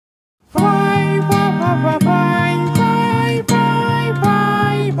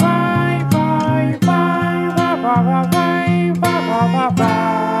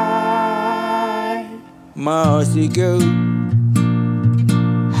すぐ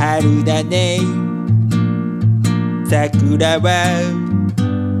春だね。桜は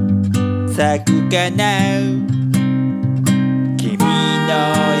咲くかな。君の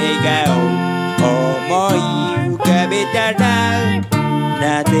笑顔思い浮かべたら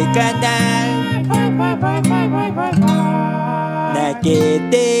なぜかな泣け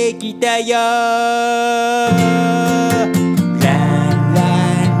てきたよ。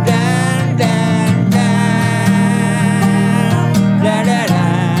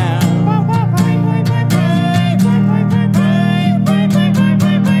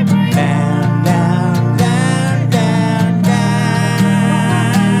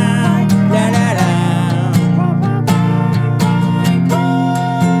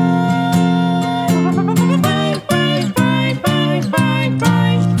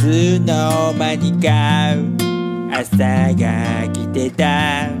何か朝が来て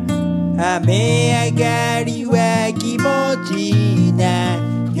た。雨上がりは気持ちいいな。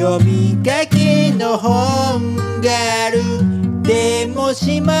読みかけの本がある。でも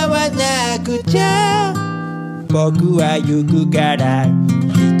しまわなくちゃ。僕は行くから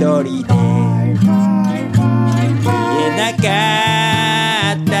一人で言えなか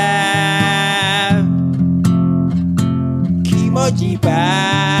った気持ちば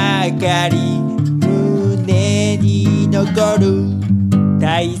かり胸に残る。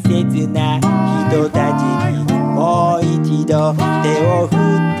大切な人たちにもう一度手を振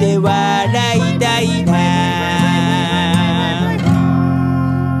って笑いたいな。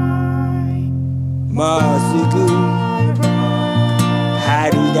もうすぐ春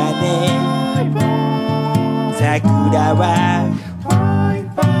だね。桜は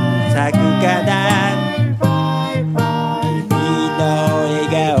咲くかな。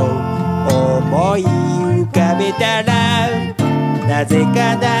思い浮かべたらなぜ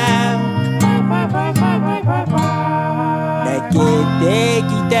かな泣けてき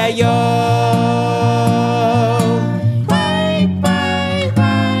たよ。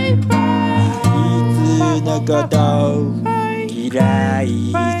いつのこと嫌い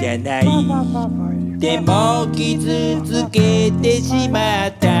じゃない。でも傷つけてしまっ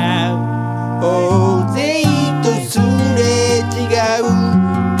た。大勢とすれ違う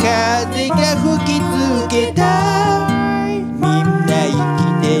風が吹きつけた。みんな生き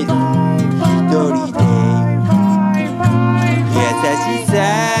てる一人で優しさ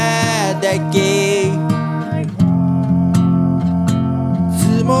だけ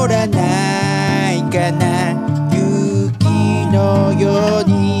積もらないかな。雪のように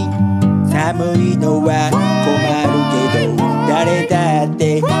寒いのは困るけど誰だって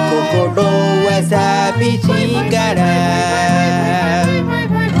心は寂しいから。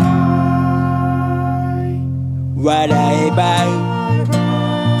笑えば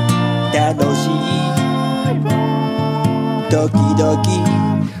楽しい時々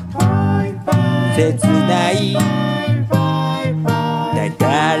切ない。だか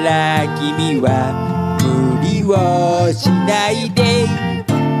ら君は無理をしないで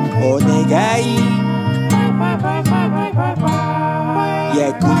お願い。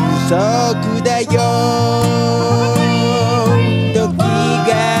約束だよ。時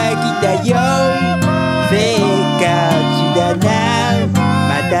が来たよ。せっかちだな。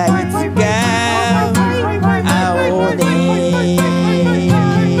またいつか会おうね。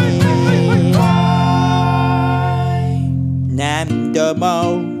何度も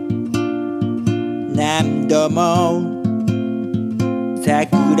何度も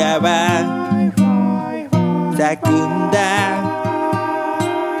桜は咲くんだ。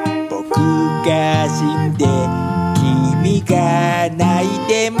僕が死んで君が泣い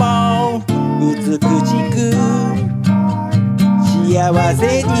ても美しく幸せ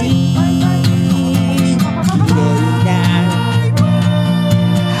に綺麗な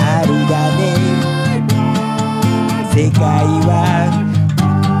春だね。世界は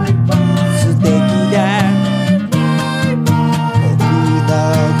素敵だ。僕の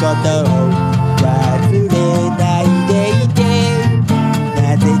ことを忘れないでいて。な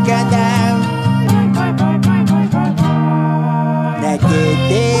ぜかな泣け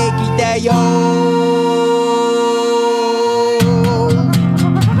てきたよ。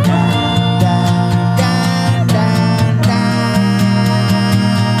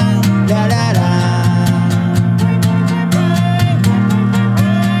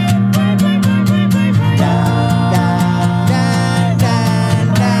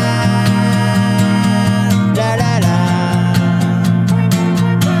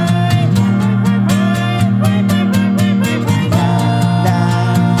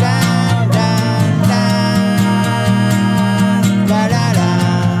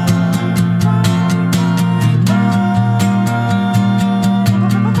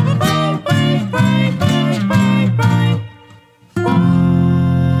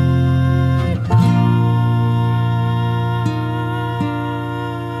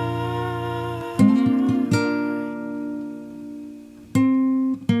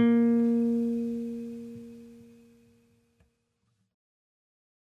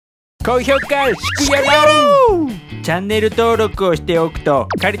高評価しくやろう。チャンネル登録をしておくと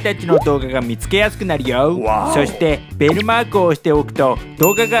カリたちの動画が見つけやすくなるよ。そしてベルマークを押しておくと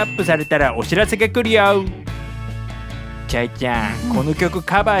動画がアップされたらお知らせが来るよ。ちゃいちゃん、この曲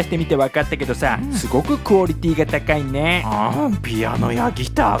カバーしてみて分かったけどさ、すごくクオリティが高いね。ピアノやギ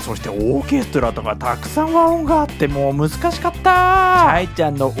ター、そしてオーケストラとかたくさん和音があってもう難しかった。ちゃいちゃ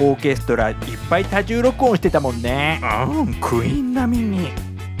んのオーケストラいっぱい多重録音してたもんね。クイーン並みに。